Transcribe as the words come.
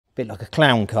Bit like a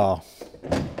clown car,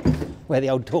 where the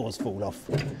old doors fall off.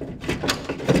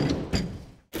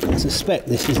 I suspect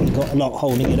this hasn't got a lot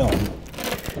holding it on.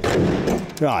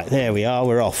 Right, there we are,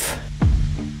 we're off.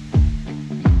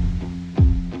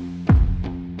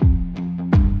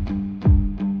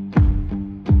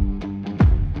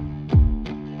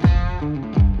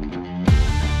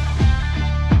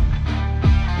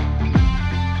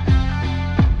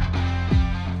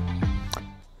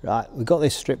 Right, we've got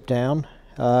this stripped down.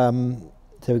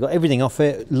 So we've got everything off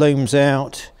it, looms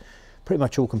out, pretty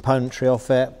much all componentry off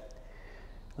it.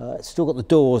 It's still got the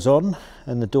doors on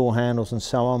and the door handles and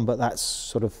so on, but that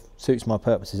sort of suits my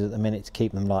purposes at the minute to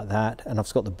keep them like that. And I've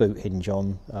just got the boot hinge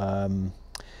on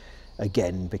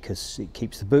again because it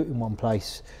keeps the boot in one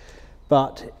place.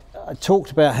 But I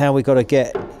talked about how we've got to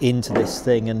get into this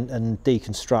thing and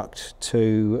deconstruct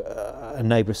to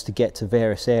enable us to get to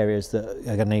various areas that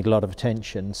are going to need a lot of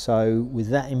attention. So with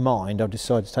that in mind, I've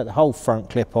decided to take the whole front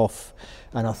clip off,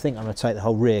 and I think I'm going to take the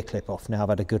whole rear clip off now I've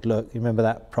had a good look. You remember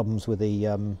that problems with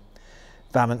the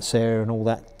valance area and all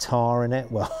that tar in it?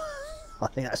 Well, I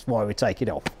think that's why we take it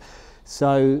off.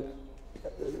 So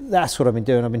that's what I've been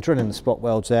doing. I've been drilling the spot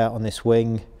welds out on this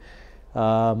wing.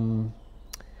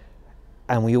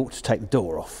 And we ought to take the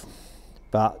door off,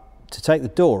 but to take the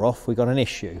door off we've got an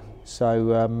issue.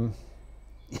 So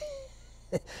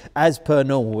as per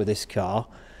normal with this car,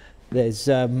 there's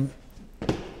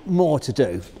more to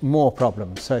do, more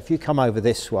problems. So if you come over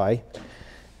this way,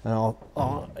 and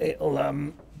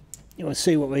you'll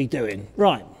see what we're doing.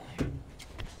 Right,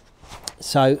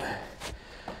 so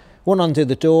want to undo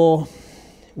the door,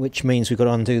 which means we've got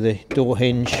to undo the door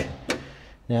hinge.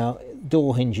 Now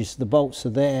door hinges, the bolts are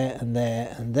there and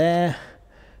there and there,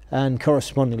 and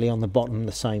correspondingly on the bottom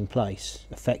the same place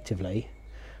effectively,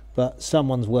 but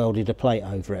someone's welded a plate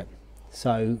over it,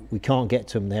 so we can't get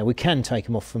to them there. We can take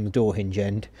them off from the door hinge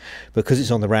end, because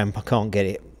it's on the ramp I can't get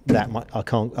it that much, I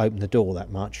can't open the door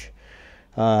that much.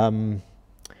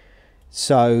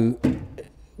 So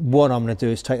what I'm going to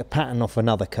do is take a pattern off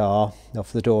another car,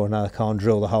 off the door of another car, and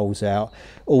drill the holes out.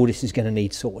 All this is going to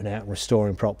need sorting out and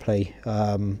restoring properly.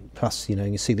 Plus, you know,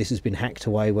 you can see this has been hacked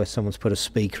away where someone's put a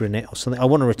speaker in it or something. I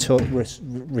want to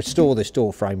restore this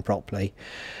door frame properly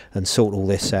and sort all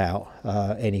this out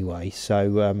anyway.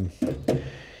 So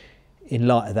in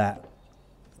light of that,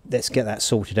 let's get that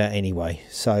sorted out anyway.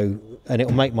 So, and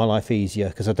it'll make my life easier,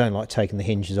 because I don't like taking the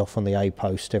hinges off on the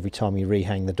A-post every time you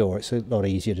rehang the door. It's a lot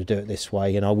easier to do it this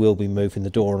way, and I will be moving the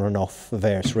door on and off for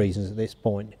various reasons at this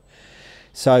point.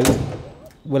 So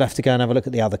we'll have to go and have a look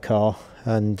at the other car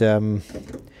and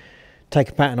take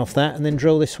a pattern off that and then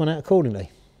drill this one out accordingly.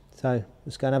 So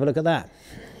let's go and have a look at that.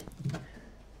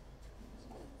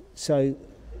 So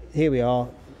here we are,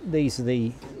 these are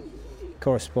the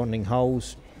corresponding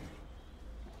holes.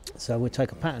 So we'll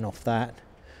take a pattern off that,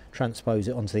 transpose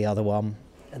it onto the other one,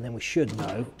 and then we should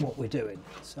know what we're doing.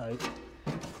 So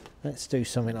let's do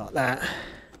something like that,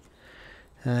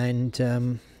 and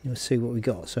you'll see what we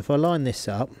got. So if I line this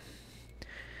up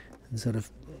and sort of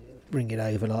bring it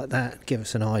over like that, give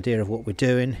us an idea of what we're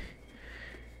doing,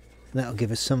 that'll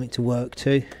give us something to work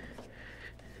to.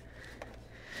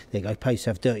 There you go, opposed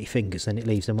to have dirty fingers, then it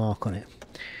leaves a mark on it.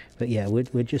 But yeah,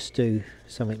 we'll just do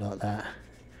something like that.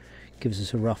 Gives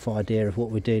us a rough idea of what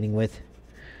we're dealing with.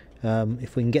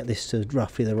 If we can get this to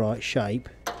roughly the right shape,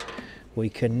 we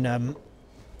can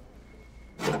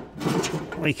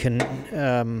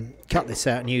cut this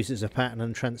out and use it as a pattern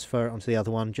and transfer it onto the other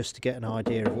one, just to get an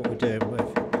idea of what we're doing with.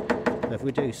 So if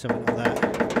we do something like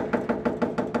that,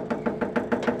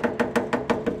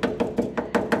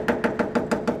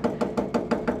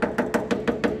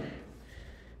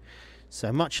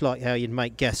 so much like how you'd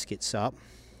make gaskets up,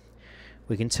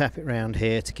 we can tap it round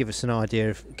here to give us an idea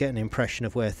of, get an impression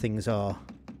of where things are.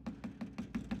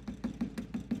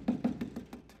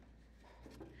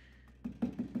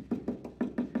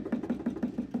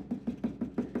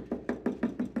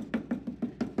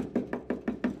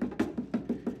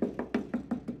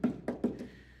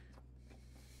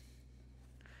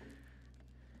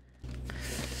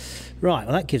 Right,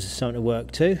 well that gives us something to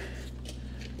work to,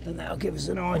 and that'll give us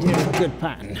an idea of a good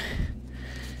pattern.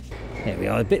 There we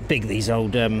are, a bit big these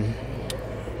old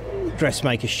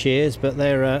dressmaker shears, but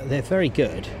they're very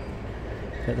good,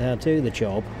 but they'll do the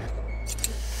job.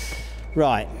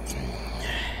 Right,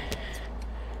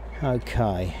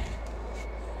 okay,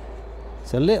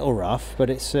 it's a little rough, but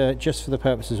it's just for the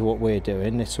purposes of what we're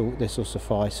doing. This will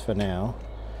suffice for now,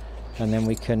 and then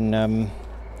we can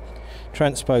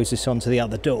transpose this onto the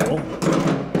other door,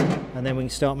 and then we can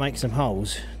start making some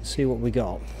holes and see what we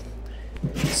got.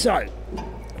 So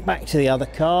back to the other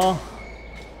car.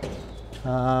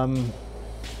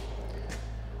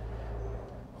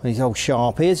 these old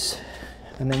Sharpies,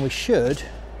 and then we should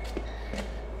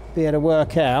be able to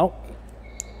work out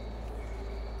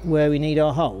where we need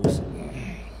our holes.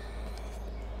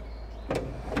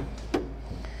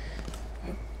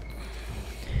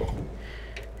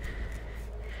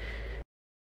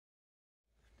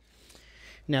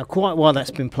 Now, quite why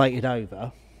that's been plated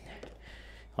over,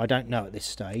 I don't know at this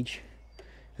stage,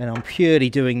 and I'm purely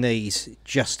doing these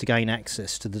just to gain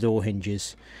access to the door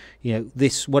hinges. You know,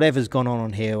 this, whatever's gone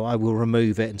on here, I will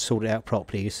remove it and sort it out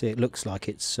properly. You see, it looks like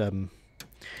it's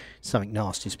something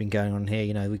nasty's been going on here.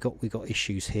 You know, we got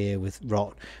issues here with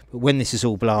rot, but when this is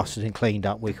all blasted and cleaned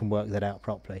up, we can work that out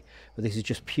properly. But this is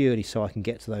just purely so I can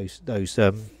get to those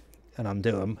and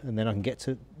undo them, and then I can get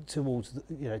towards the,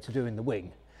 you know, to doing the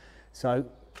wing. So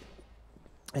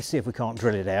let's see if we can't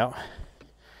drill it out.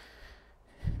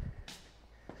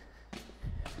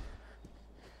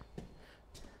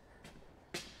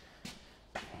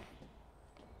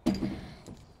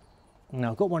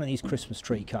 Now, I've got one of these Christmas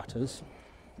tree cutters,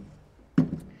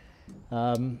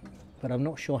 but I'm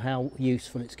not sure how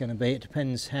useful it's going to be. It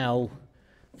depends how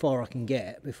far I can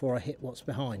get before I hit what's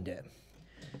behind it.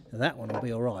 Now, that one will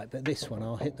be all right, but this one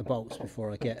I'll hit the bolts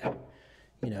before I get,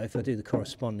 you know, if I do the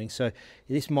corresponding. So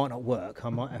this might not work. I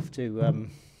might have to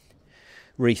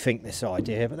rethink this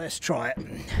idea, but let's try it.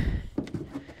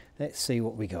 Let's see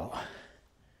what we got.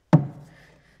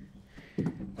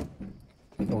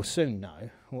 We'll soon know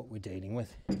what we're dealing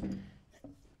with.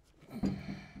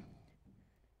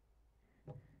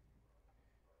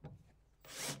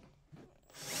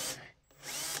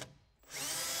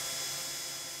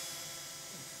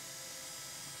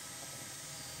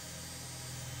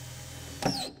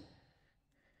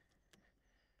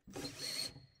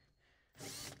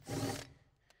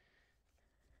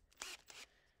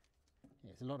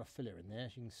 There's a lot of filler in there,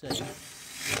 as you can see.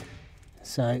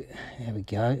 So there we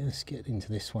go. Let's get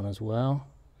into this one as well.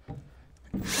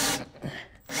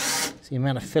 See the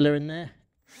amount of filler in there?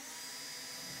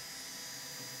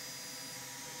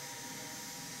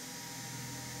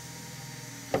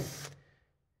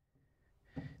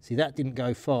 See, that didn't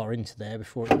go far into there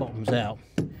before it bottoms out,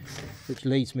 which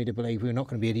leads me to believe we're not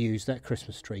going to be able to use that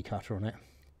Christmas tree cutter on it.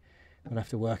 I'll have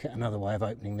to work out another way of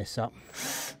opening this up.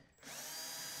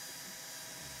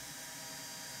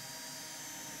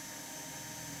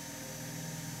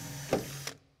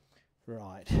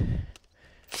 Right,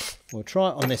 we'll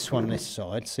try it on this one, this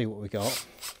side, see what we got.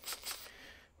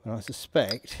 And I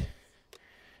suspect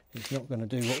it's not going to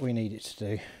do what we need it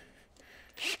to do.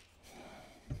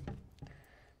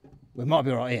 We might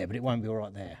be all right here, but it won't be all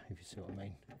right there, if you see what I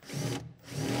mean.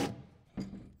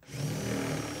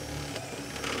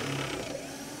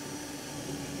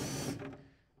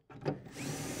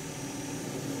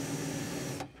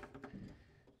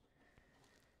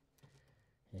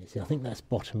 See, I think that's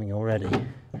bottoming already. So,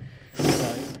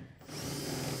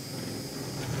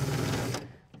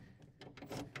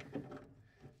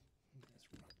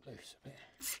 loose a bit.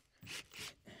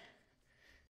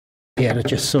 Yeah, to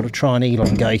just sort of try and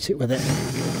elongate it with it.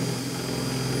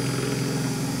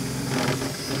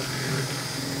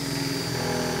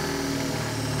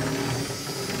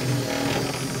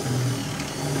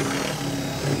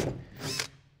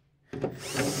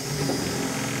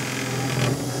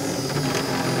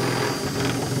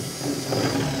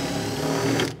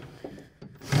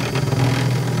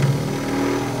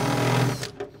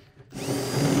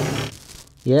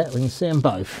 Yeah, we can see them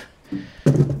both.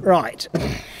 Right,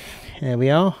 there we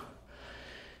are.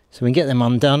 So we can get them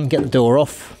undone, get the door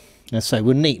off. As I say,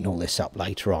 we'll neaten all this up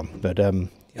later on, but we've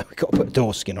got to put a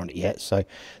door skin on it yet, so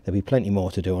there'll be plenty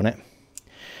more to do on it.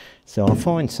 So I'll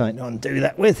find something to undo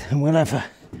that with, and we'll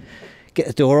get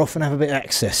the door off and have a bit of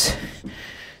access.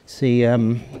 See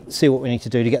what we need to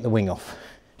do to get the wing off.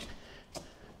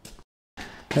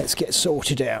 Let's get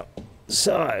sorted out.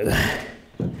 So.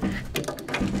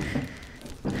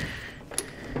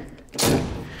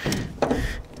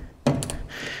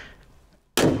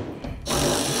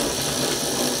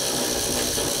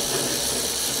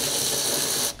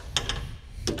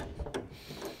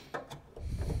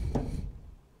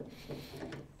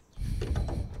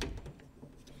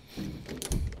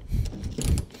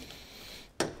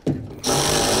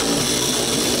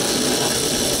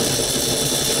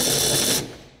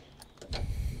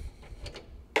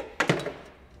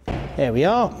 There we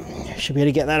are, should be able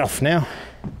to get that off now.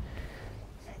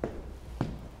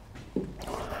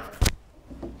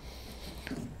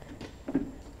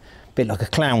 Bit like a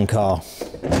clown car,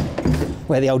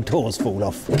 where the old doors fall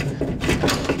off.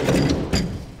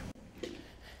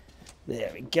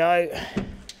 There we go.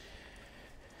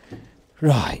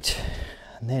 Right,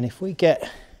 and then if we get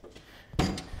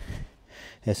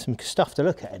There's some stuff to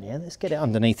look at in here. Let's get it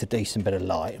underneath a decent bit of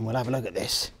light and we'll have a look at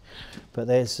this. But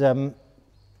there's some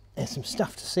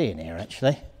stuff to see in here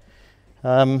actually.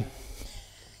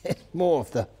 It's more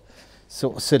of the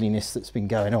sort of silliness that's been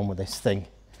going on with this thing.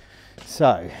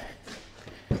 So,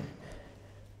 I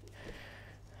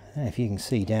don't know if you can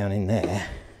see down in there,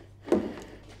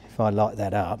 if I light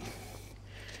that up,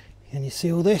 can you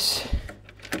see all this?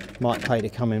 Might pay to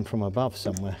come in from above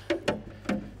somewhere.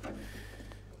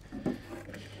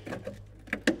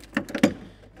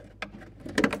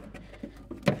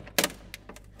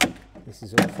 This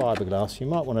is all fiberglass. You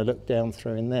might want to look down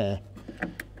through in there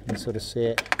and sort of see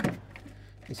it.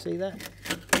 You see that?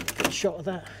 Get a shot of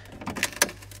that.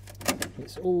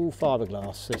 It's all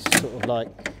fiberglass. It's sort of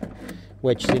like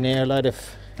wedged in here, a load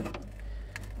of.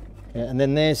 Yeah, and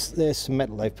then there's some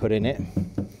metal they've put in it.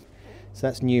 So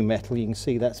that's new metal. You can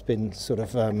see that's been sort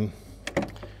of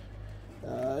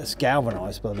it's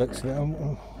galvanised by the looks of it.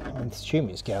 I'm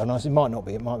assuming it's galvanised. It might not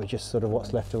be. It might be just sort of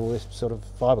what's left of all this sort of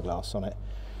fiberglass on it.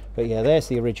 But yeah, there's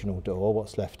the original door,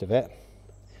 what's left of it.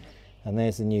 And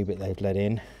there's the new bit they've let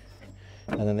in.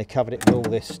 And then they covered it with all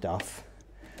this stuff,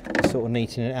 sort of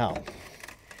neatening it out.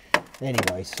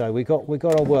 Anyway, so we got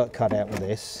our work cut out with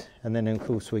this. And then of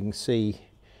course we can see,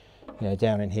 you know,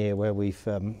 down in here where we've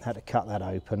had to cut that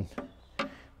open,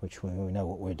 which we know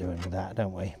what we're doing with that,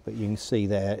 don't we? But you can see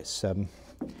there, it's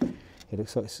it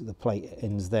looks like the plate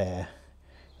ends there.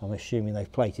 I'm assuming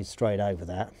they've plated straight over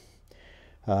that.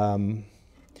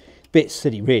 Bit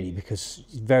silly really, because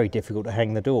it's very difficult to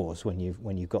hang the doors when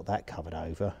you've got that covered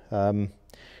over.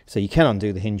 So you can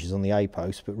undo the hinges on the A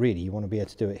post, but really you want to be able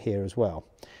to do it here as well.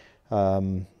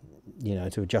 You know,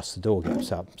 to adjust the door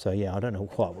gaps up. So yeah, I don't know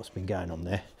quite what's been going on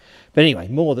there. But anyway,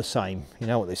 more the same. You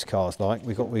know what this car's like.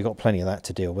 We've got plenty of that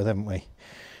to deal with, haven't we?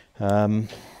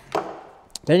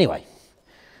 But anyway,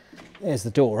 there's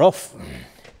the door off.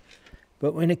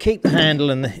 But we're going to keep the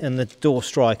handle and the door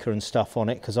striker and stuff on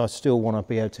it, because I still want to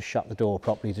be able to shut the door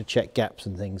properly to check gaps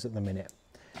and things at the minute.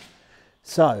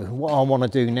 So what I want to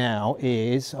do now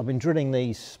is, I've been drilling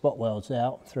these spot welds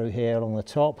out through here along the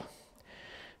top.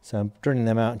 So I'm drilling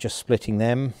them out and just splitting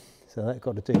them. So I've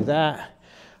got to do that.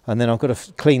 And then I've got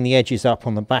to clean the edges up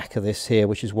on the back of this here,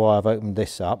 which is why I've opened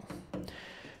this up.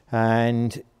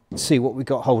 And see what we've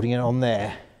got holding it on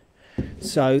there.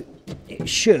 So it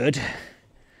should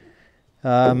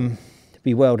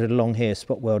be welded along here,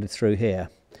 spot welded through here.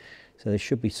 So there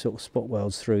should be sort of spot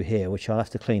welds through here, which I'll have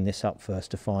to clean this up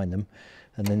first to find them.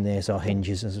 And then there's our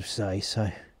hinges, as I say. So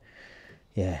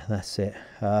yeah, that's it.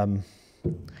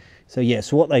 So yeah,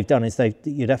 so what they've done is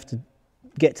you'd have to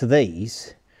get to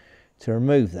these to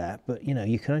remove that, but you know,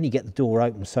 you can only get the door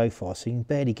open so far, so you can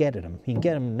barely get at them. You can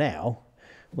get them now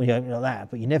when you open it like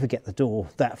that, but you never get the door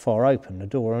that far open. The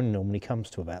door only normally comes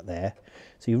to about there,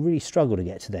 so you really struggle to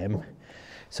get to them.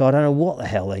 So I don't know what the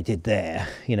hell they did there,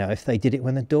 you know, if they did it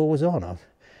when the door was on.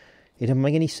 It doesn't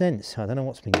make any sense. I don't know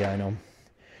what's been going on.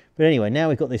 But anyway, now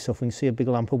we've got this off, we can see a big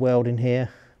lump of weld in here.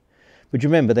 But you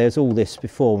remember there's all this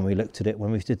before when we looked at it,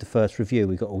 when we did the first review,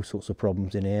 we got all sorts of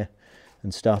problems in here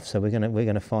and stuff. So we're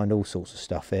gonna find all sorts of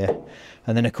stuff here.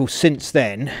 And then of course since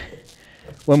then,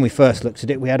 when we first looked at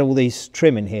it, we had all these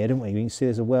trim in here, didn't we? You can see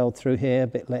there's a weld through here, a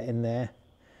bit let in there.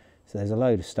 So there's a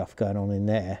load of stuff going on in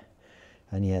there.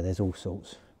 And yeah, there's all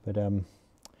sorts. But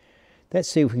let's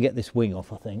see if we can get this wing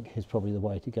off, I think, is probably the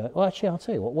way to go. Oh, actually, I'll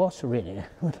tell you what, whilst we're in here,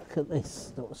 look at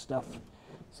this sort of stuff.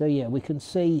 So yeah, we can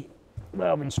see,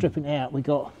 well, I've been stripping it out, we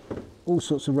got all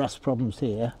sorts of rust problems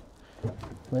here.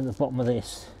 We're at the bottom of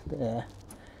this, there.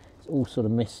 It's all sort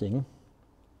of missing.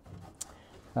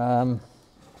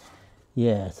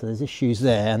 Yeah, so there's issues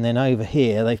there, and then over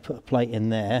here, they've put a plate in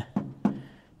there,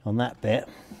 on that bit.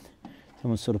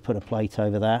 Someone sort of put a plate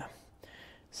over that.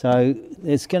 So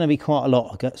there's going to be quite a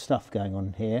lot of stuff going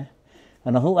on here,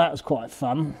 and I thought that was quite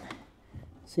fun.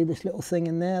 See this little thing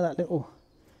in there, that little,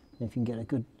 if you can get a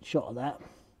good shot of that.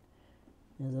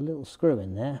 There's a little screw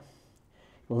in there.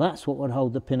 Well, that's what would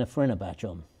hold the Pininfarina badge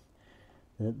on.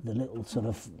 The little sort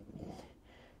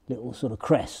of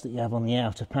crest that you have on the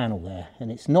outer panel there,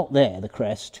 and it's not there, the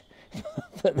crest,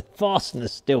 but the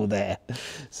fastener's still there.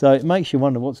 So it makes you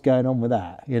wonder what's going on with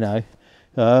that, you know.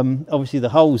 Obviously the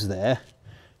hole's there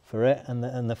for it,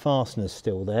 and the fastener's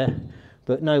still there,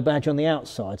 but no badge on the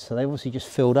outside, so they obviously just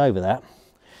filled over that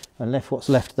and left what's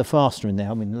left of the fastener in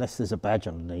there. I mean, unless there's a badge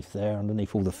underneath there,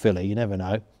 underneath all the filler, you never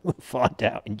know. We'll find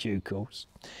out in due course.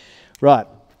 Right,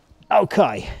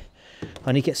 okay,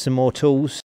 I need to get some more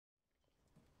tools.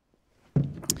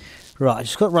 Right, I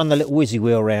just got to run the little whizzy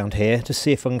wheel around here to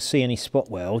see if I can see any spot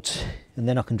welds, and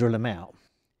then I can drill them out.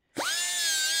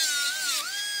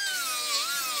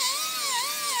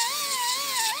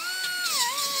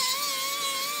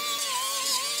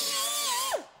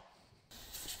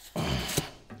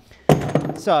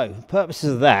 So,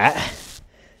 purposes of that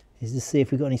is to see if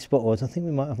we've got any spot welds. I think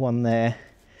we might have one there.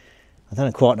 I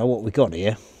don't quite know what we got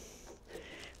here.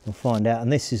 We'll find out.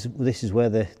 And this is where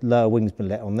the lower wing's been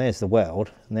let on. There's the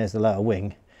weld, and there's the lower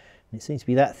wing. And it seems to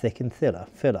be that thick and filler,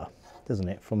 doesn't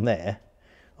it, from there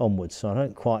onwards. So I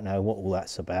don't quite know what all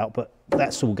that's about, but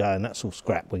that's all going, that's all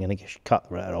scrap. We're going to cut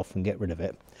that off and get rid of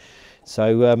it.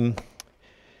 So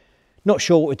not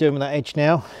sure what we're doing with that edge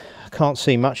now. I can't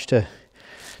see much to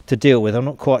deal with. I'm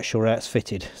not quite sure how it's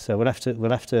fitted, so we'll have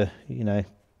to you know,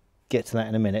 get to that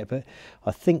in a minute. But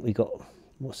I think we got,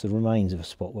 what's the remains of a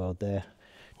spot weld there.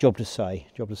 Job to say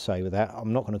with that.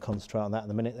 I'm not going to concentrate on that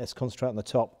in a minute. Let's concentrate on the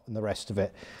top and the rest of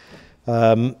it.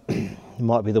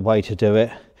 Might be the way to do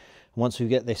it. Once we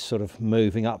get this sort of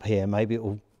moving up here, maybe it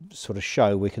will sort of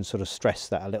show, we can sort of stress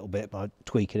that a little bit by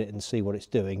tweaking it and see what it's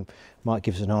doing. Might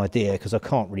give us an idea, because I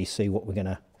can't really see what we're going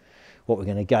to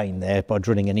gain there by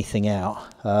drilling anything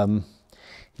out. I mean,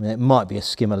 it might be a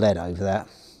skim of lead over that.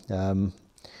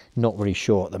 Not really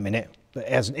sure at the minute, but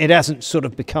it hasn't sort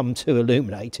of become too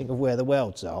illuminating of where the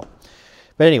welds are.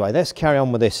 But anyway, let's carry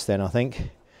on with this then, I think.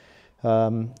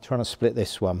 Trying to split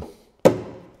this one.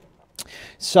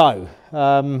 So,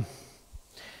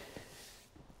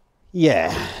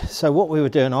 yeah, so what we were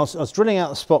doing, I was drilling out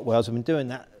the spot welds. I've been doing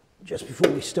that just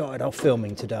before we started our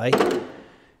filming today.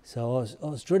 So I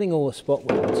was drilling all the spot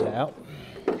welds out,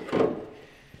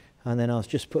 and then I was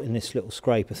just putting this little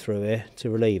scraper through here to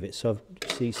relieve it. So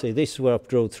see, this is where I've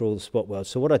drilled through all the spot welds.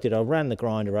 So what I did, I ran the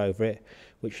grinder over it,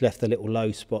 which left the little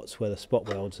low spots where the spot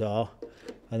welds are,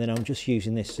 and then I'm just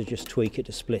using this to just tweak it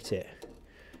to split it.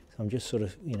 So I'm just sort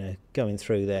of, you know, going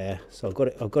through there. So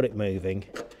I've got it moving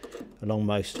along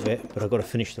most of it, but I've got to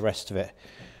finish the rest of it.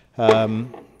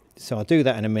 So I'll do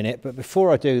that in a minute, but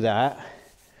before I do that,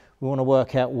 we want to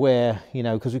work out where, you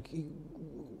know, because we're going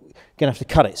to have to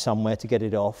cut it somewhere to get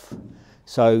it off.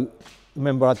 So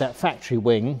remember, I had that factory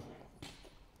wing.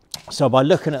 So by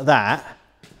looking at that,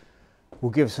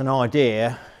 will give us an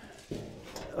idea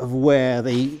of where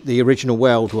the original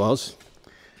weld was,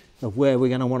 of where we're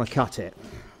going to want to cut it.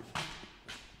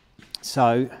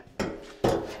 So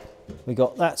we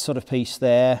got that sort of piece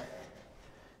there.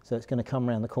 So it's going to come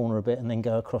around the corner a bit and then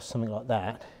go across something like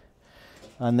that.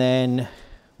 And then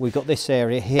we've got this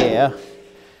area here.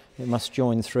 It must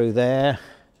join through there,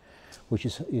 which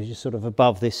is just sort of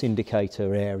above this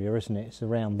indicator area, isn't it? It's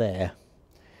around there.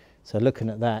 So looking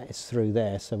at that, it's through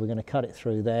there. So we're going to cut it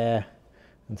through there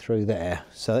and through there.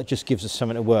 So that just gives us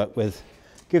something to work with,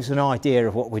 gives an idea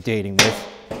of what we're dealing with.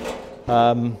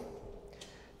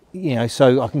 You know,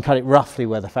 so I can cut it roughly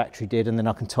where the factory did, and then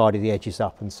I can tidy the edges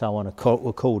up and so on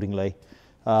accordingly.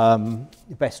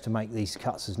 Best to make these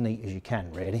cuts as neat as you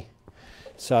can, really.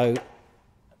 So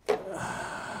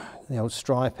the old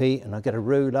stripey, and I get a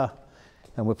ruler,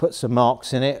 and we'll put some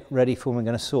marks in it, ready for when we're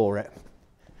going to saw it.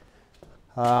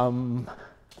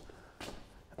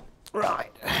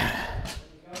 Right.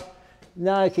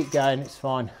 No, keep going, it's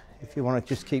fine. If you want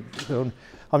to just keep going.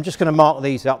 I'm just going to mark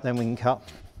these up, then we can cut.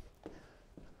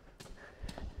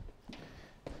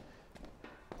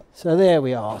 So there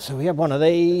we are. So we have one of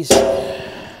these.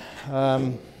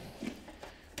 So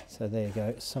there you go.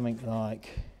 It's something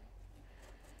like,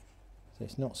 so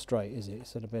it's not straight, is it?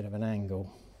 It's at a bit of an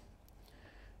angle.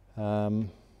 Something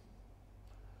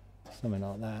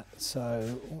like that.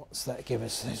 So what's that give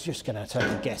us? It's just going to take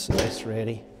a guess at this,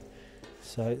 really.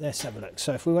 So let's have a look.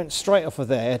 So if we went straight off of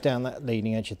there, down that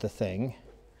leading edge of the thing,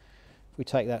 if we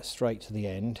take that straight to the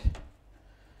end,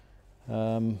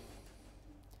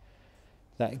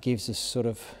 that gives us sort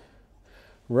of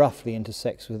roughly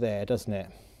intersects with there, doesn't it?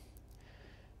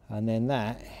 And then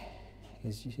that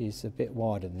is a bit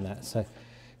wider than that. So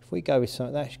if we go with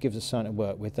something, that gives us something to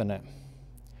work with, doesn't it?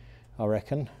 I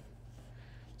reckon.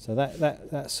 So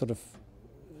that's sort of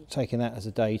taking that as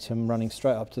a datum, running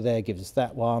straight up to there gives us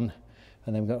that one,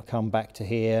 and then we've got to come back to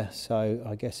here. So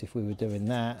I guess if we were doing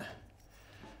that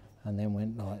and then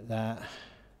went like that,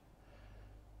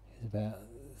 it's about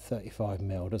 35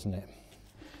 mil, doesn't it?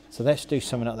 So let's do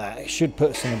something like that. It should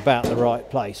put us in about the right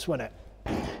place, won't it?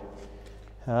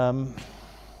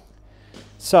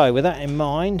 So with that in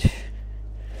mind,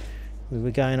 we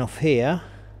were going off here,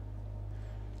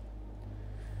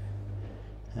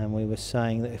 and we were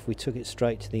saying that if we took it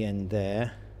straight to the end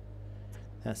there,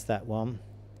 that's that one,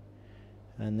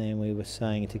 and then we were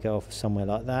saying to go off somewhere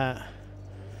like that.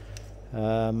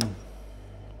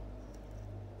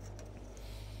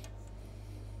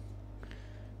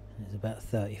 It's about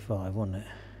 35, wasn't it?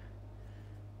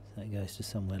 So it goes to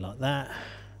somewhere like that.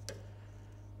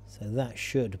 So that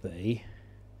should be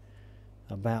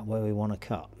about where we want to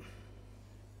cut.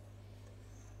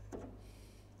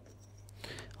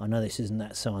 I know this isn't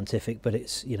that scientific, but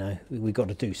it's, you know, we've got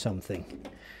to do something,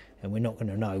 and we're not going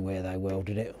to know where they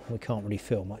welded it. We can't really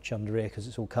feel much under here because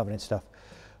it's all covered in stuff.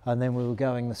 And then we were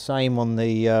going the same on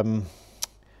the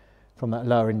from that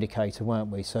lower indicator, weren't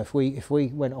we? So if we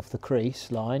went off the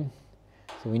crease line,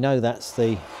 so we know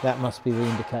that must be the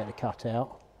indicator cut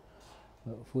out.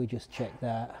 But if we just check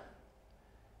that,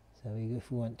 so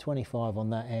if we went 25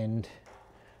 on that end,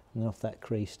 and then off that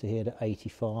crease to here to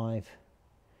 85,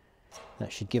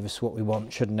 that should give us what we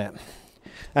want, shouldn't it?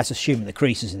 That's assuming the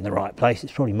crease is in the right place.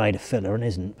 It's probably made of filler and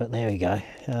isn't, but there we go.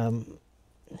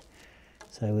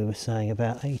 So we were saying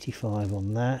about 85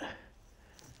 on that.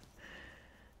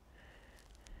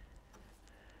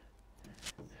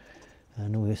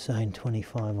 And we were saying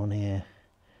 25 on here,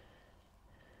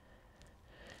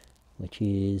 which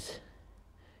is,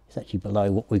 it's actually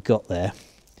below what we've got there.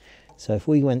 So if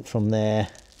we went from there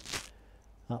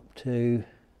up to,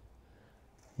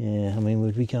 yeah, I mean,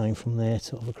 we'd be going from there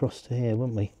sort of across to here,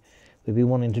 wouldn't we? We'd be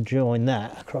wanting to join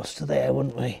that across to there,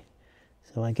 wouldn't we?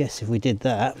 So I guess if we did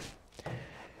that,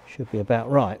 should be about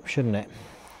right, shouldn't it?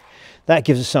 That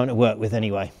gives us something to work with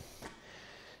anyway.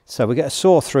 So we get a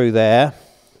saw through there.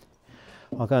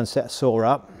 I'll go and set a saw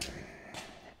up.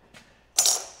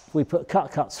 If we put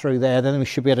cuts through there, then we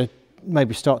should be able to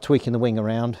maybe start tweaking the wing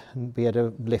around and be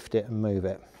able to lift it and move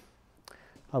it.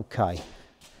 Okay.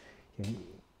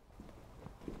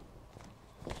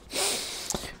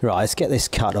 Right, let's get this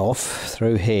cut off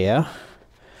through here,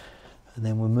 and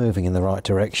then we're moving in the right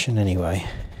direction anyway.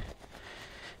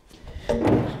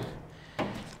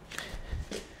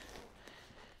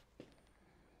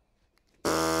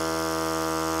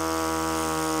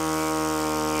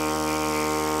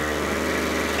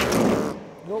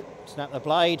 Snap the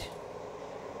blade.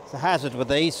 It's a hazard with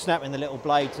these, snapping the little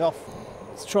blades off.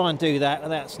 Let's try and do that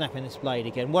without snapping this blade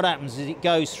again. What happens is it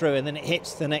goes through and then it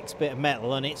hits the next bit of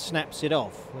metal and it snaps it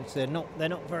off, which they're not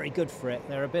very good for it.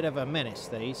 They're a bit of a menace,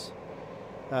 these.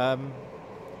 Right,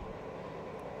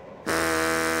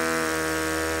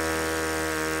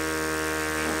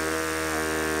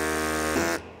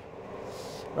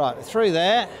 we're through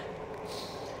there.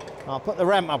 I'll put the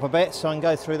ramp up a bit so I can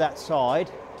go through that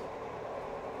side.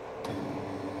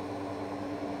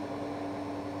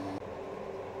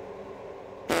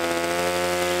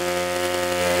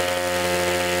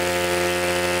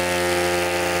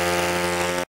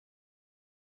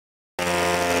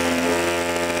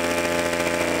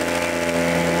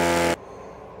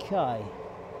 Okay.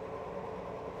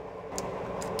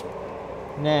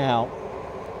 Now,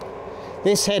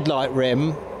 this headlight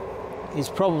rim is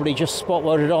probably just spot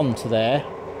welded onto there,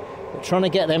 but trying to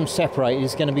get them separated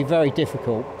is going to be very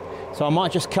difficult. So I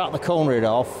might just cut the corner of it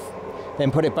off,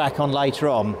 then put it back on later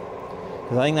on,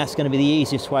 because I think that's going to be the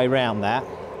easiest way around that.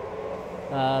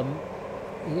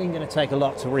 It ain't going to take a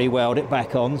lot to re-weld it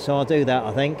back on, so I'll do that,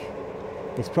 I think.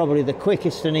 It's probably the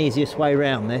quickest and easiest way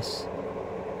around this.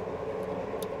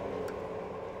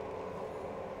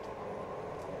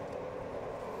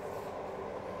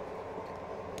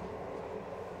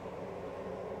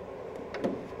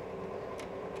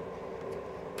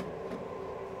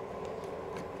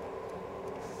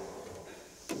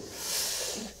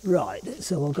 Right,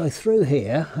 so we'll go through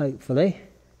here, hopefully,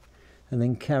 and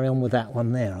then carry on with that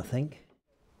one there, I think.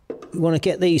 We want to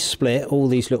get these split, all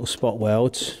these little spot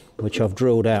welds, which I've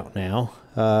drilled out now.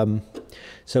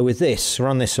 So with this,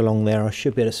 run this along there, I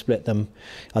should be able to split them.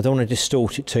 I don't want to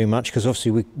distort it too much, because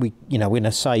obviously we're going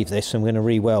to save this and we're going to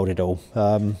re-weld it all.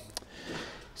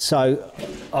 So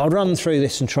I'll run through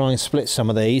this and try and split some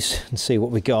of these and see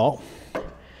what we got.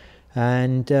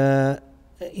 And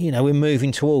you know, we're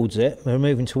moving towards it. We're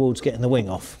moving towards getting the wing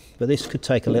off, but this could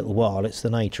take a little while. It's the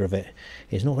nature of it.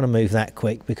 It's not going to move that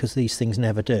quick because these things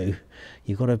never do.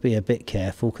 You've got to be a bit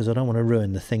careful because I don't want to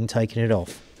ruin the thing taking it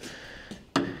off.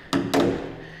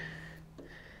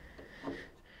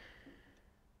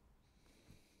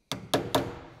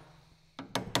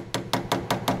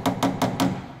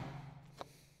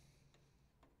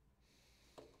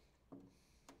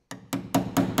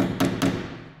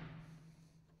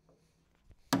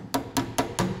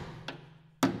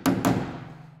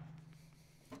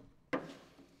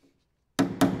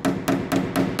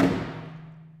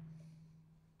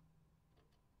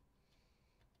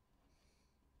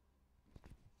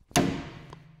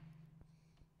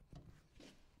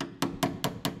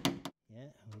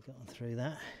 We've gotten through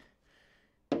that.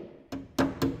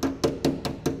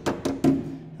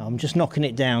 I'm just knocking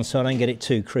it down so I don't get it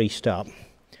too creased up.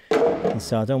 And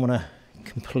so I don't want to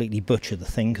completely butcher the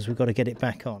thing because we've got to get it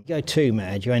back on. If you go too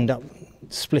mad, you end up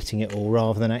splitting it all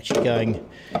rather than actually going,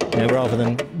 you know, rather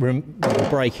than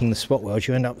breaking the spot welds,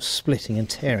 you end up splitting and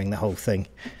tearing the whole thing,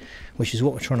 which is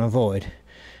what we're trying to avoid.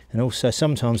 And also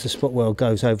sometimes the spot weld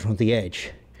goes over on the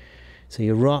edge, so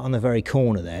you're right on the very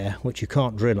corner there, which you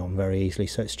can't drill on very easily,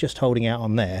 so it's just holding out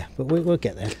on there, but we'll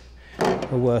get there.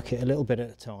 We'll work it a little bit at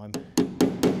a time.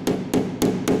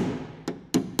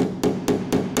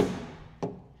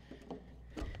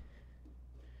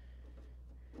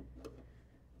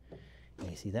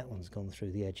 You see that one's gone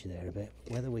through the edge there a bit.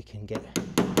 Whether we can get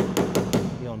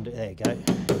beyond it, there you go.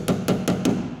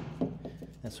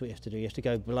 That's what you have to do, you have to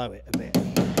go below it a bit.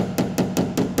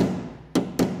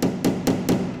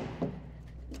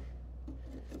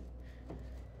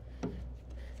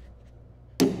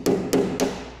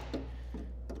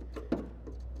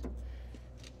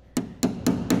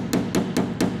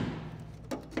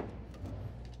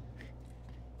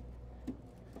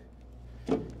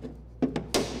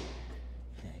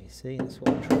 See, that's what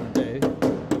I'm trying to do.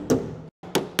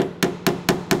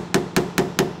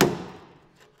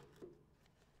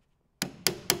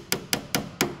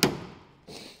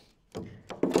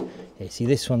 Yeah, see,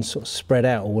 this one's sort of spread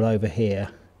out all over here,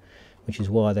 which is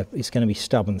why it's going to be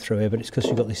stubborn through here, but it's because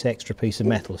you've got this extra piece of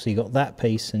metal. So you've got that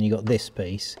piece and you've got this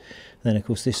piece. And then, of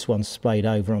course, this one's splayed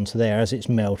over onto there. As it's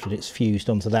melted, it's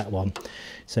fused onto that one.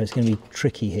 So it's going to be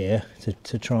tricky here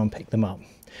to try and pick them up.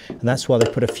 And that's why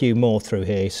they put a few more through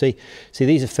here. See,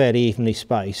 these are fairly evenly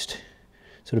spaced,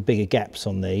 sort of bigger gaps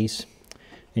on these.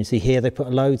 And you see here they put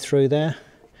a load through there.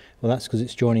 Well, that's because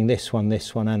it's joining this one,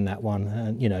 and that one.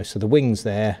 And you know, so the wing's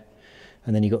there,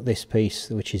 and then you got this piece,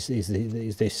 which is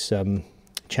this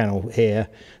channel here.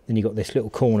 Then you got this little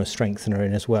corner strengthener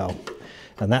in as well,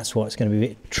 and that's why it's going to be a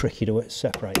bit tricky to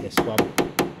separate this one.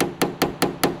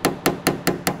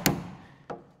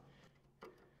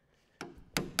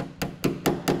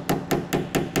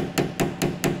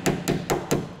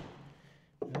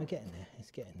 Getting there,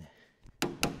 it's getting there.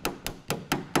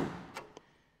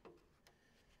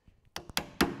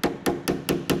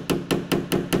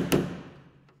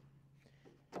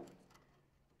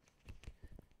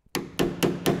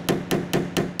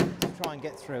 Let's try and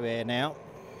get through here now.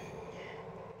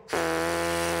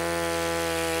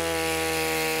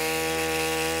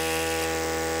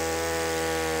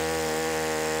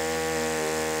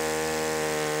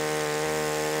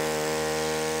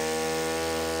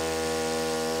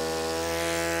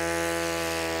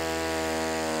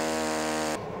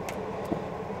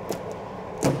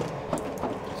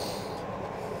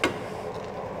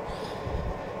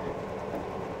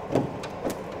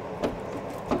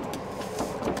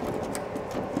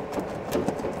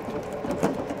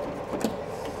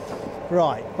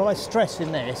 Right, by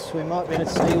stressing this, we might be able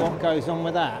to see what goes on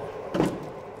with that.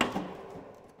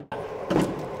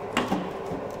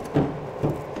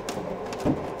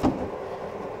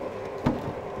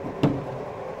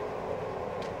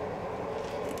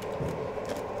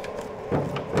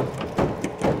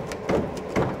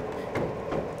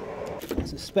 I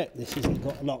suspect this hasn't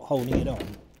got a lot holding it on.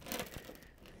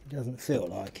 It doesn't feel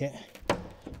like it.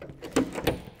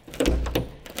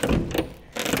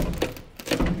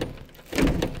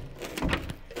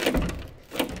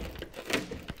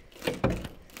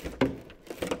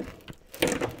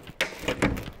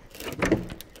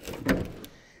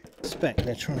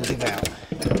 They're trying to give out.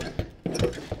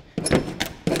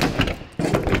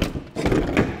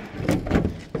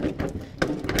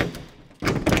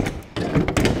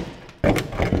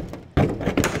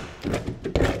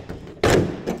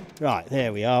 Right,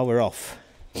 there we are, we're off.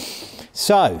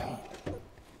 So,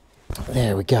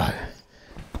 there we go.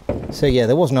 So yeah,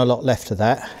 there wasn't a lot left of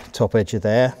that top edge of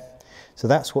there. So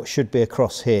that's what should be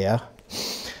across here.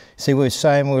 See, we were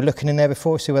saying we were looking in there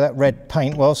before, see where that red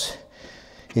paint was?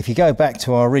 If you go back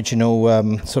to our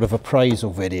original sort of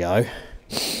appraisal video, you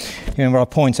remember I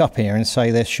point up here and say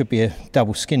there should be a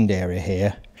double skinned area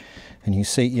here, and you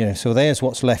see, you know, so there's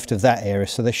what's left of that area.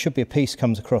 So there should be a piece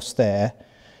comes across there,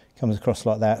 comes across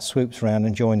like that, swoops around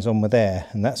and joins on with there,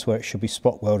 and that's where it should be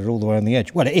spot welded all the way on the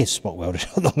edge. Well, it is spot welded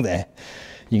along there.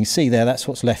 You can see there, that's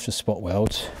what's left of spot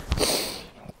welds.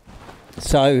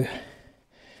 So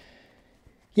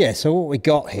yeah, so what we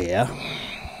got here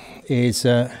is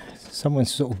someone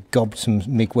sort of gobbed some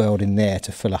MIG weld in there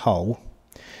to fill a hole,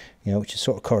 you know, which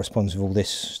sort of corresponds with all this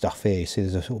stuff here. You see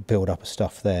there's a sort of build up of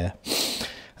stuff there,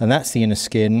 and that's the inner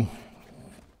skin,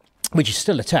 which is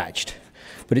still attached,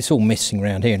 but it's all missing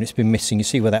around here, and it's been missing. You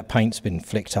see where that paint's been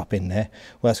flicked up in there?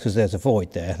 Well, that's because there's a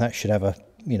void there. That should have a,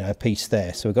 you know, a piece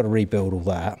there, so we've got to rebuild all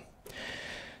that.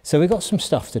 So we've got some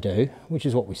stuff to do, which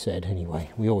is what we said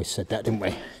anyway. We always said that, didn't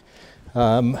we?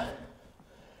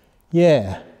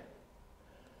 Yeah.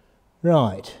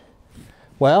 Right,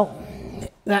 well,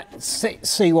 let's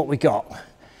see what we got.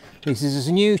 This is as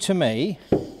new to me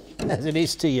as it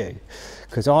is to you,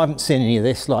 because I haven't seen any of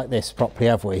this like this properly,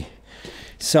 have we?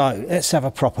 So let's have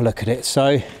a proper look at it.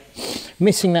 So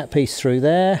missing that piece through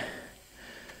there.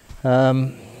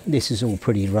 This is all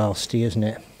pretty rusty, isn't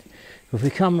it? If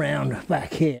we come round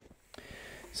back here,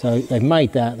 so they've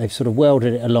made that, they've sort of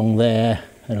welded it along there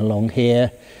and along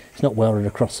here. It's not welded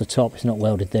across the top, it's not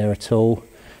welded there at all.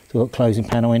 So we've got closing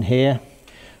panel in here.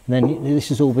 And then this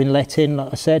has all been let in,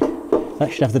 like I said. That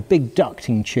should have the big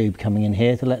ducting tube coming in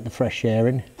here to let the fresh air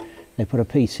in. They put a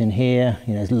piece in here,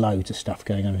 you know, there's loads of stuff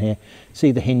going on here.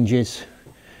 See the hinges?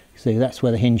 See, that's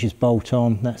where the hinges bolt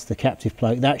on, that's the captive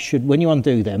plate. That should, when you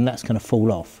undo them, that's going to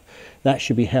fall off. That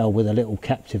should be held with a little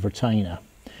captive retainer.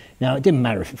 Now, it didn't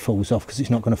matter if it falls off because it's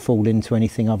not going to fall into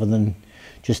anything other than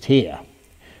just here.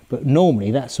 But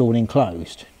normally that's all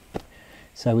enclosed.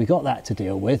 So we got that to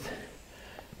deal with.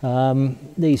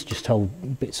 These just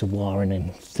hold bits of wiring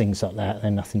and things like that.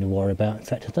 They're nothing to worry about. In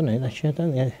fact, I don't know,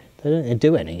 they don't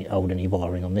do any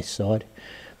wiring on this side.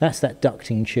 That's that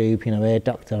ducting tube, you know, air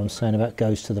duct that I'm saying about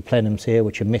goes to the plenums here,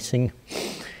 which are missing.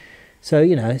 So,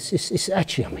 you know, it's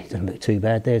actually, I mean, it doesn't look too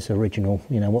bad. There's original,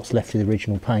 you know, what's left of the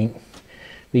original paint.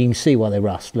 But you can see why they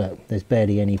rust. Look, there's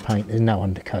barely any paint. There's no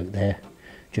undercoat there.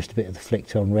 Just a bit of the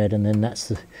flicked on red, and then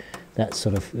that's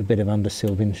sort of a bit of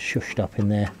undersill been shushed up in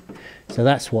there. So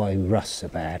that's why rusts so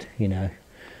bad, you know.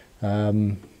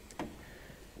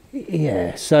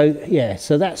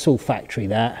 So that's all factory.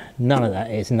 That none of that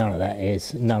is,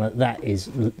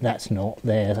 that's not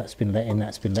there. That's been let in.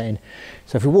 That's been let in.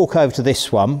 So if we walk over to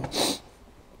this one,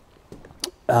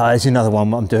 there's another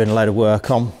one I'm doing a load of work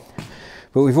on.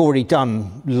 But we've already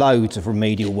done loads of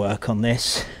remedial work on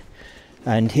this.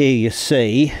 And here you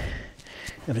see,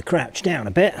 if we crouch down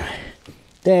a bit,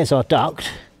 there's our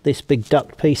duct, this big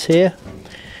duct piece here.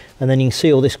 And then you can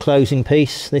see all this closing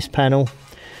piece, this panel,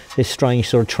 this strange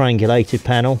sort of triangulated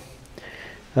panel.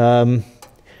 And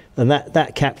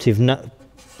that captive nut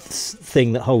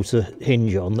thing that holds the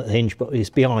hinge on, that hinge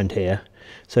is behind here.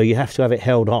 So you have to have it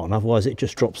held on, otherwise it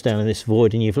just drops down in this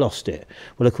void and you've lost it.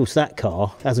 Well, of course, that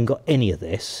car hasn't got any of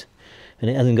this,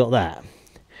 and it hasn't got that.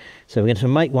 So we're going to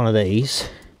make one of these,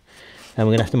 and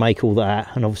we're going to have to make all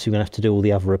that, and obviously we're going to have to do all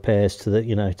the other repairs to the,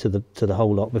 you know, to the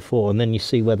whole lot before. And then you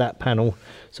see where that panel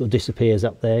sort of disappears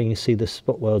up there. You see the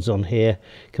spot welds on here,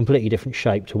 completely different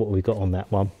shape to what we've got on that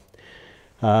one.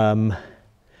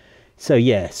 So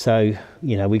yeah, so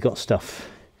you know, we got stuff.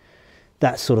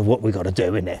 That's sort of what we got to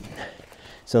do, isn't it?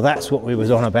 So that's what we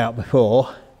was on about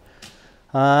before.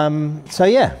 So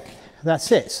yeah,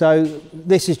 that's it. So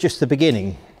this is just the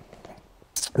beginning.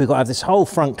 We've got to have this whole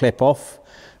front clip off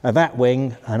of that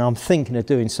wing, and I'm thinking of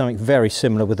doing something very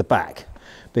similar with the back,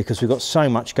 because we've got so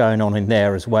much going on in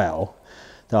there as well,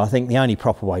 that I think the only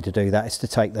proper way to do that is to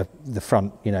take the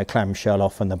front, you know, clamshell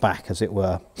off and the back, as it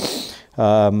were. Take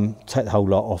the whole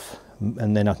lot off,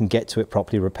 and then I can get to it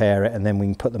properly, repair it, and then we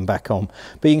can put them back on.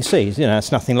 But you can see, you know,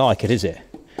 it's nothing like it, is it?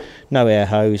 No air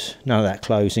hose, none of that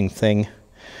closing thing,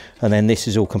 and then this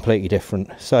is all completely different.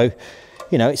 So,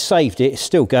 you know, it's saved it, it's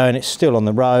still going, it's still on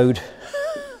the road,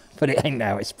 but it ain't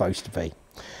how it's supposed to be.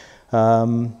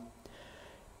 And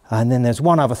then there's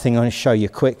one other thing I'm going to show you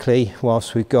quickly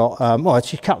whilst we've got, well,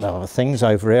 actually a couple of other things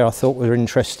over here I thought were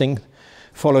interesting,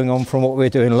 following on from what we were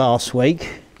doing last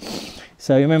week.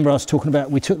 So you remember I was talking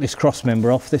about, we took this cross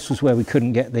member off. This was where we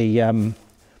couldn't get the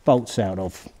bolts out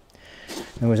of.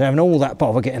 And we was having all that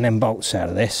bother getting them bolts out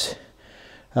of this.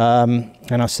 And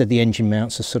I said the engine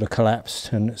mounts are sort of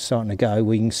collapsed and it's starting to go.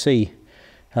 We can see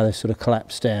how they sort of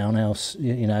collapsed down, else,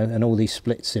 you know, and all these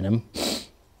splits in them.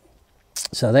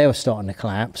 So they were starting to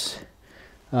collapse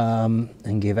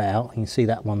and give out. You can see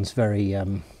that one's very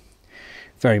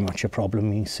much a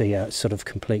problem. You can see how it's sort of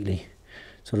completely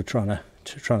sort of trying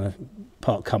to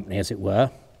part company, as it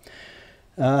were.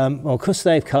 Well, because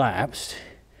they've collapsed,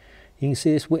 you can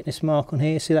see this witness mark on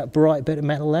here. See that bright bit of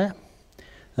metal there?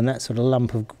 And that sort of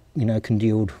lump of, you know,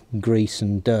 congealed grease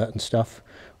and dirt and stuff.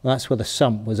 Well, that's where the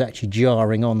sump was actually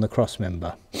jarring on the cross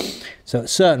member. So at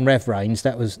certain rev ranges,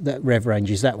 that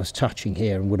was touching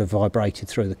here and would have vibrated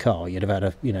through the car. You'd have had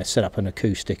to, you know, set up an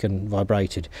acoustic and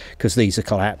vibrated, because these are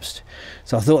collapsed.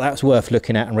 So I thought that was worth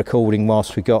looking at and recording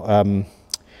whilst we got,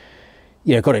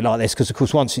 you know, got it like this, because of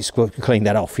course once it's cleaned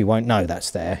that off, you won't know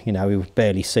that's there. You know, we would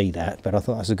barely see that. But I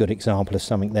thought that was a good example of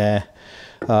something there.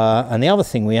 And the other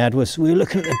thing we had was, we were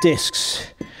looking at the discs.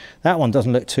 That one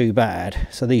doesn't look too bad.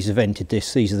 So these are vented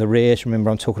discs, these are the rears.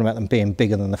 Remember, I'm talking about them being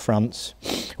bigger than the fronts,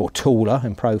 or taller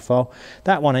in profile.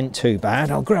 That one ain't too bad.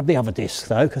 I'll grab the other disc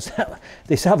though, because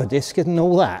this other disc isn't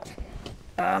all that.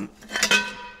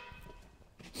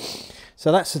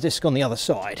 So that's the disc on the other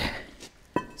side.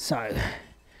 So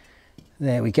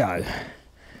there we go.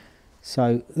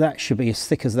 So that should be as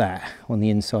thick as that on the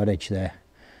inside edge there.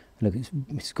 Look,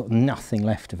 it's got nothing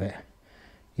left of it.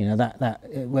 You know,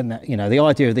 you know, the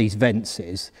idea of these vents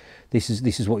is this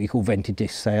is what you call vented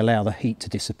discs. They allow the heat to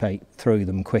dissipate through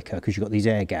them quicker because you've got these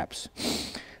air gaps.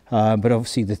 But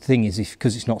obviously the thing is,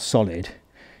 because it's not solid,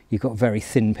 you've got a very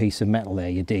thin piece of metal there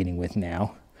you're dealing with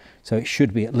now. So it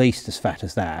should be at least as fat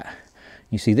as that.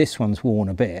 You see this one's worn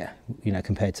a bit, you know,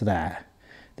 compared to that,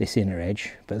 this inner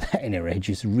edge, but that inner edge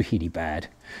is really bad.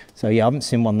 So yeah, I haven't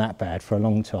seen one that bad for a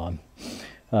long time.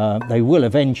 They will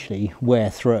eventually wear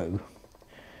through,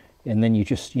 and then you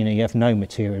just, you know, you have no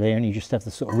material there and you just have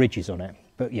the sort of ridges on it.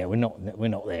 But yeah, we're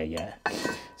not there yet.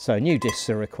 So new discs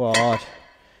are required.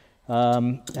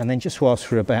 And then just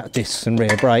whilst we're about discs and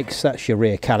rear brakes, that's your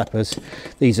rear calipers.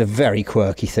 These are very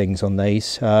quirky things on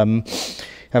these.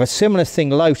 Have a similar thing,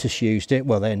 Lotus used it.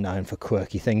 Well, they're known for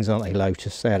quirky things, aren't they,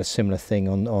 Lotus? They had a similar thing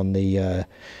on the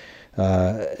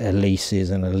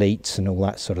Elises and Elites and all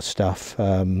that sort of stuff.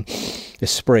 The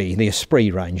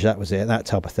Esprit range, that was it, that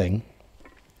type of thing.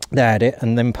 They had it,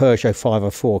 and then Peugeot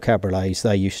 504 Cabriolets,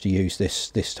 they used to use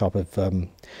this type of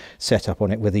setup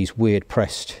on it with these sort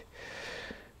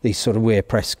of weird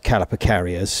pressed caliper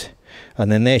carriers.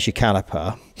 And then there's your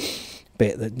caliper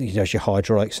bit that does your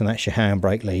hydraulics, and that's your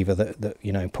handbrake lever that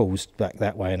you know pulls back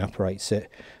that way and operates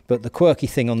it. But the quirky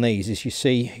thing on these is you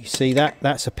see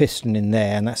that's a piston in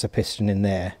there and that's a piston in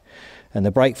there, and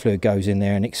the brake fluid goes in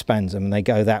there and expands them and they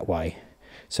go that way.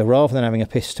 So rather than having a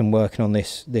piston working on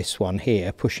this one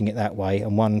here pushing it that way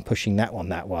and one pushing that one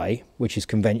that way, which is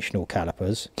conventional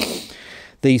calipers,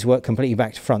 these work completely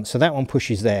back to front. So that one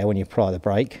pushes there when you apply the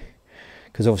brake,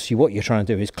 because obviously what you're trying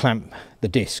to do is clamp the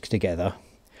disc together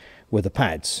with the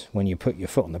pads when you put your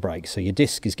foot on the brake. So your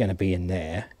disc is going to be in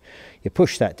there. You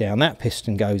push that down, that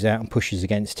piston goes out and pushes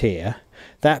against here.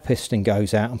 That piston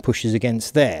goes out and pushes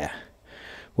against there.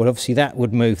 Well, obviously that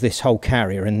would move this whole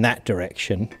carrier in that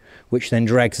direction, which then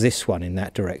drags this one in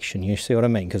that direction. You see what I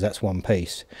mean? Because that's one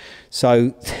piece. So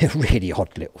they're really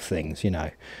odd little things, you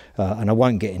know. And I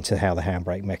won't get into how the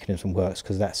handbrake mechanism works,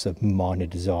 because that's a minor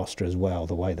disaster as well,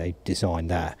 the way they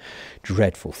designed that.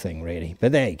 Dreadful thing, really.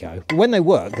 But there you go. When they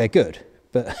work, they're good.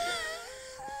 But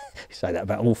you say that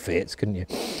about all Fiats, couldn't you?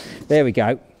 There we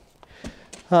go.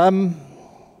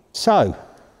 So,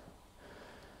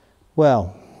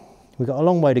 well, we've got a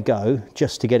long way to go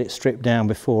just to get it stripped down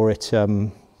before it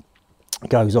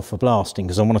goes off for blasting,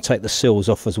 because I want to take the sills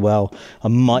off as well. I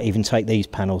might even take these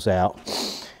panels out.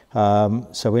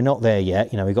 So we're not there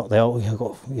yet. You know, we've got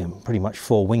you know, pretty much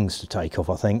 4 wings to take off,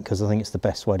 I think, because I think it's the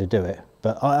best way to do it.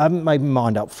 But I haven't made my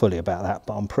mind up fully about that,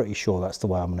 but I'm pretty sure that's the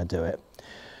way I'm going to do it.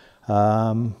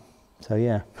 So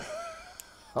yeah,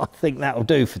 I think that'll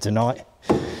do for tonight.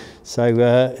 So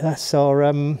that's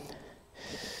our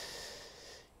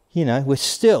you know, we're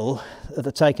still at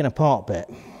the taking apart bit.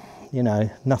 You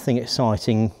know, nothing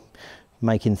exciting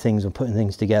making things or putting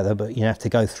things together, but you have to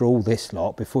go through all this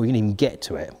lot before you can even get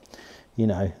to it. You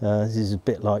know, this is a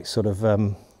bit like sort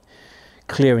of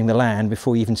clearing the land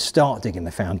before you even start digging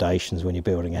the foundations when you're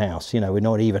building a house. You know, we're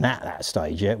not even at that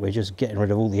stage yet. We're just getting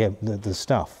rid of all the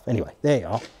stuff. Anyway, there you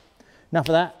are. Enough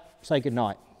of that. Say good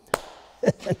night.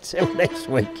 Until next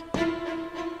week.